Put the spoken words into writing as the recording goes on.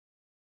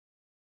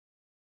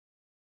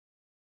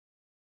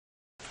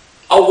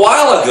A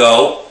while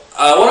ago,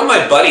 one of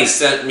my buddies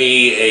sent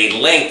me a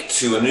link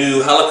to a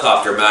new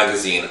helicopter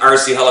magazine,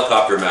 RC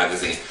helicopter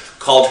magazine,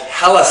 called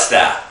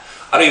Helistat.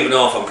 I don't even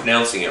know if I'm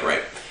pronouncing it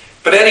right.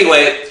 But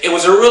anyway, it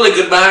was a really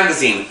good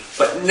magazine.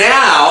 But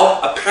now,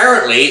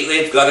 apparently,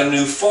 they've got a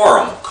new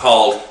forum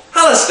called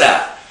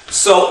Helistat.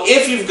 So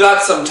if you've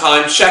got some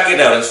time, check it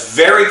out. It's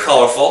very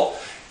colorful.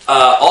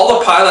 All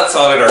the pilots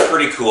on it are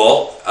pretty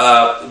cool,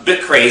 a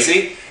bit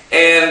crazy,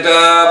 and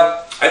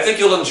I think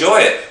you'll enjoy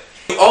it.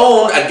 If you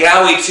own a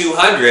Gowie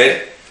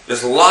 200,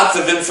 there's lots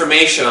of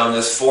information on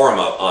this forum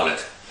on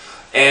it.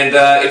 And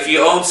if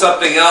you own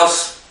something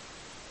else,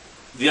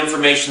 the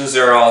information's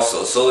there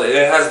also. So it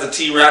has the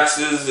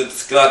T-Rexes,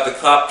 it's got the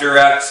Copter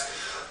X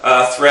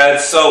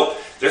threads, so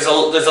there's a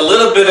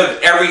little bit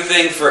of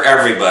everything for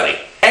everybody.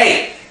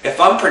 Hey, if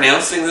I'm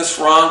pronouncing this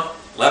wrong,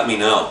 let me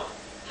know.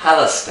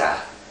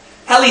 Helistat.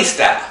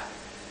 Helistat.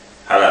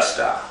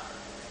 Helistat.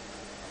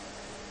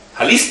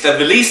 Halista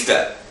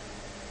Velista.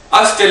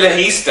 Hasta la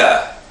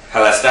vista.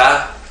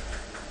 Helistat.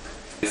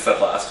 I said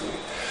last week.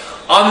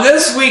 On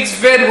this week's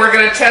vid, we're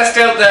going to test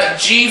out that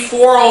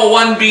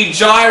G401B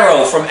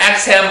Gyro from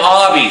XM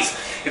Hobbies.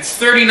 It's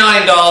 $39.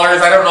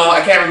 I don't know,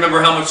 I can't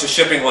remember how much the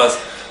shipping was.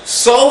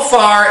 So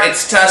far,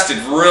 it's tested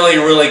really,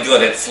 really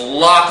good. It's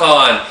lock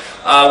on.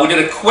 We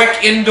did a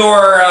quick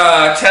indoor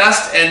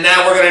test, and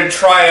now we're going to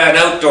try an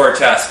outdoor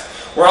test.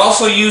 We're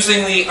also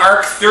using the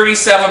ARC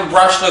 37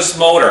 brushless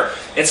motor.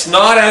 It's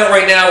not out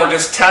right now, we're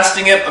just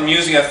testing it. I'm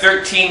using a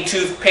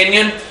 13-tooth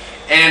pinion,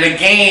 and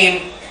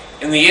again,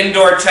 in the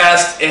indoor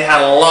test, it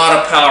had a lot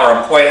of power.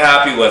 I'm quite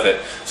happy with it.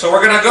 So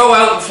we're going to go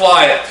out and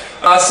fly it.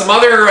 Some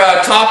other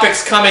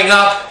topics coming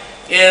up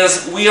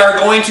is we are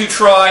going to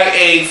try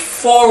a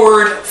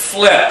forward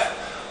flip.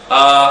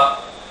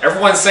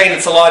 Everyone's saying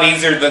it's a lot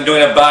easier than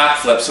doing a back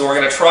flip, so we're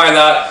going to try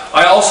that.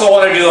 I also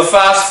want to do a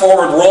fast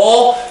forward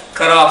roll,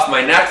 cut off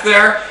my neck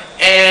there,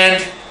 and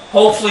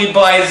hopefully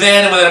by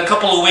then, within a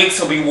couple of weeks,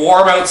 it'll be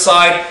warm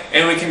outside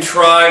and we can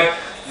try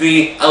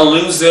the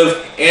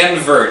elusive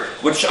invert,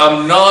 which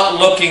I'm not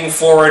looking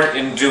forward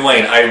in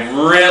doing. I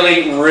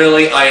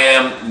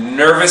am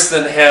nervous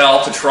than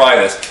hell to try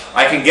this.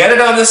 I can get it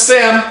on the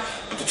sim,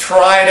 but to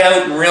try it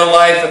out in real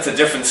life, that's a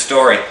different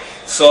story.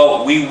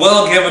 So we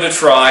will give it a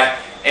try,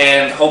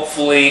 and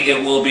hopefully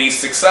it will be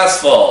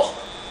successful.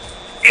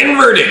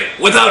 Inverted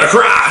without a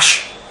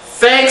crash.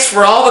 Thanks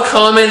for all the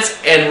comments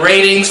and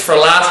ratings for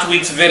last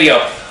week's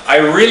video. I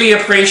really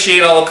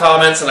appreciate all the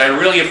comments, and I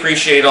really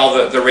appreciate all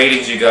the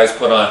ratings you guys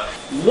put on.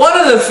 One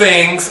of the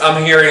things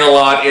I'm hearing a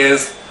lot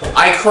is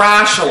I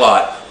crash a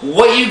lot.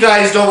 What you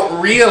guys don't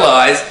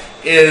realize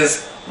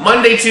is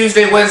Monday,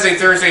 Tuesday, Wednesday,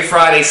 Thursday,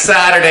 Friday,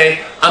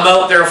 Saturday, I'm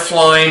out there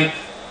flying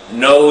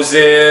nose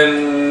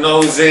in,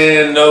 nose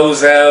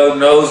out,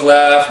 nose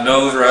left,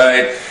 nose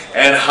right,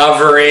 and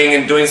hovering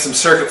and doing some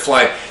circuit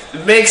flying.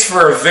 It makes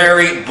for a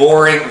very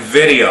boring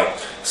video.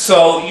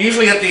 So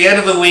usually at the end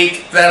of the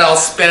week, then I'll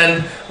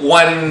spend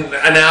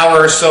an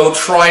hour or so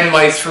trying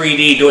my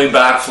 3D, doing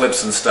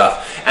backflips and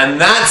stuff. And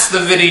that's the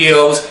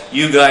videos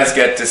you guys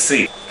get to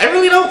see. I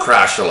really don't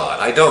crash a lot.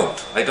 I don't.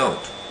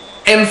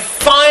 And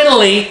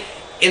finally,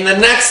 in the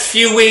next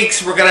few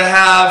weeks, we're going to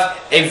have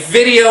a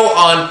video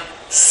on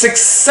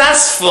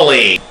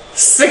successfully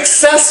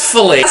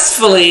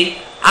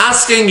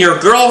asking your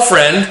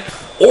girlfriend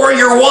or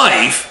your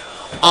wife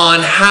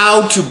on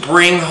how to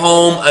bring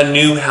home a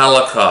new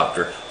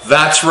helicopter.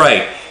 That's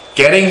right,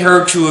 getting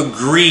her to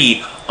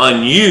agree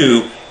on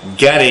you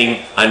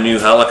getting a new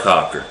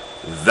helicopter.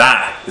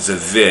 That is a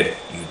vid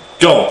you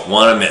don't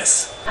want to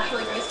miss.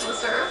 Actually graceful to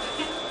serve.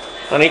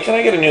 Honey, can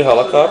I get a new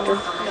helicopter?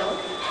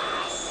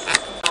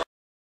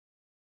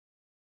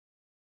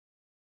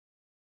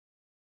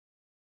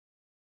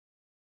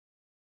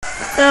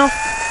 No.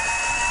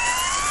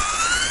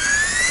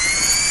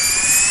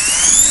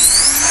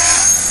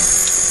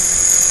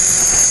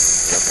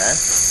 Okay.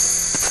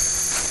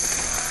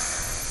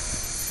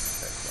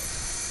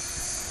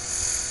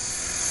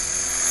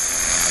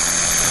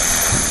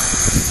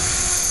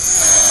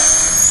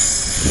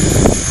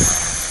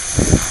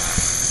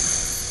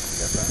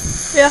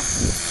 Yeah.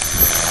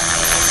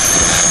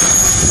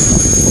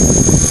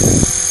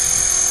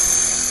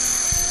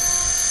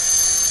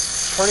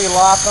 Pretty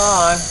lock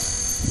on.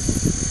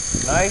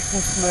 Nice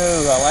and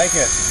smooth. I like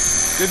it.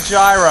 Good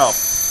gyro.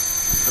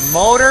 The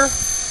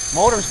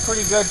motor's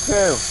pretty good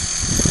too.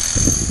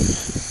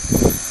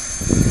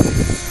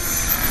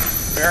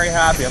 Very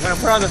happy. I'm going to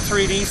put on the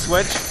 3D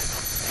switch.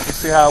 Let's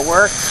see how it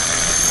works.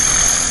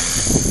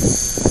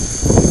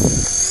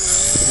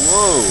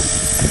 Whoa.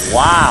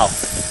 Wow.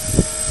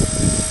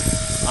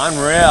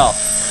 Unreal.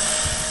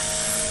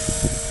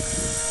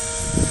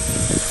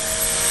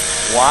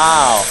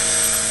 Wow.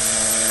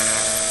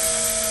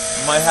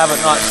 Might have it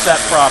not set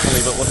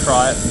properly, but we'll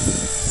try it.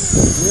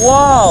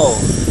 Whoa!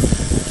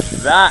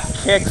 That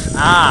kicks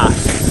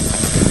ass.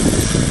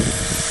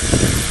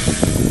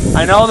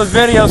 I know the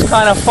video's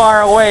kind of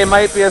far away, it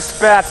might be a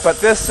speck, but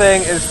this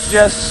thing is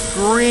just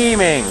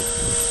screaming.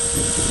 Let's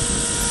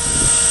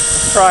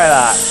try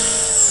that.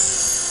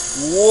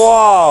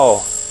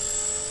 Whoa!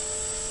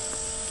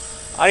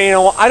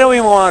 I don't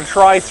even want to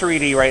try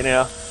 3D right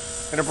now.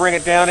 I'm gonna bring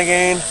it down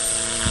again.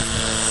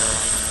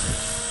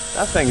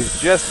 That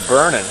thing's just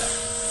burning.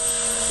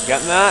 You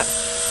getting that?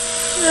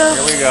 Yeah.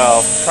 Here we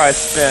go. Try a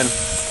spin.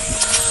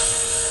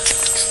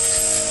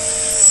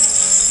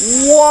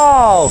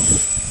 Whoa!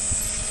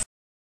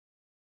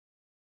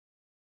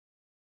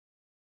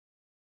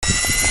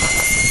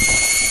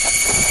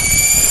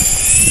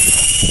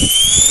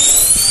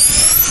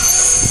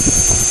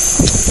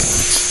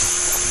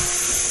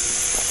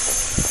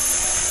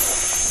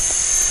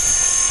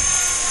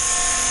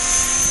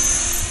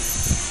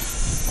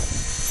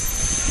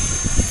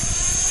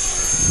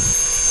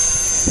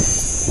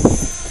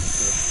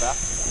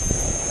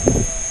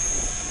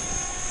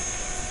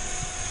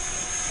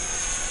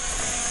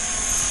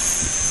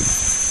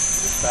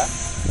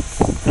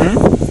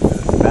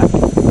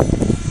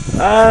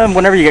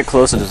 Whenever you get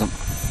close, it doesn't.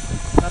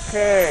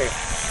 Okay. I'm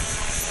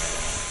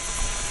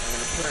going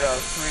to put it on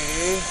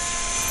 3D.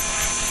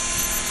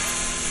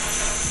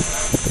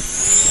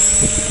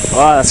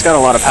 Wow, that's got a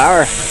lot of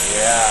power.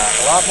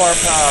 Yeah, a lot more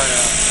power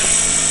now.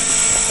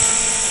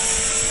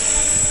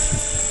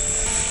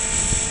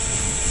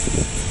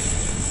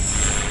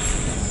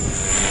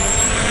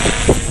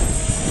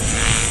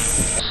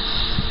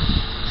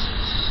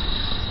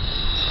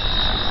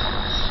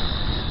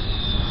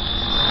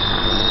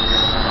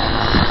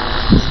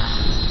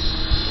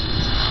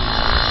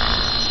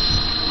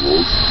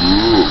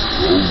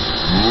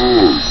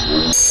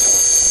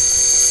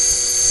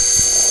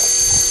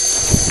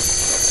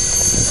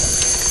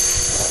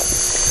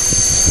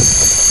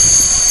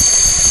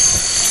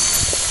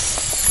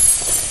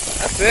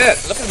 That's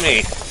it. Look at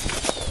me.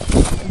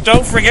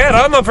 Don't forget,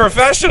 I'm a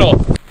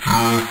professional.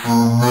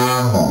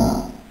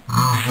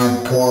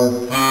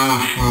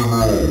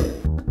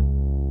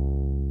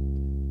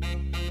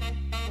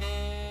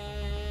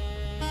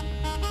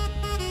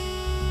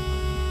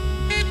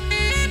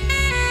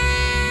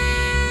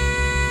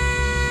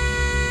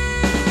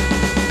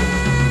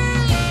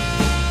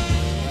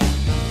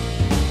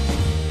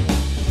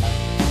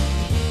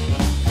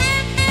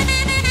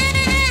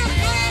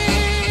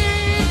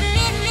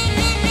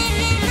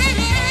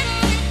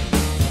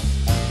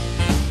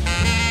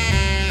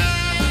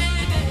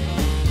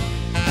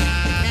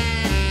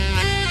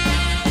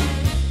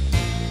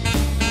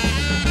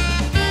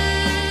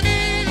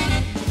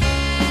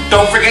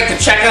 Don't forget to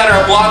check out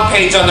our blog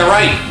page on the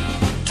right.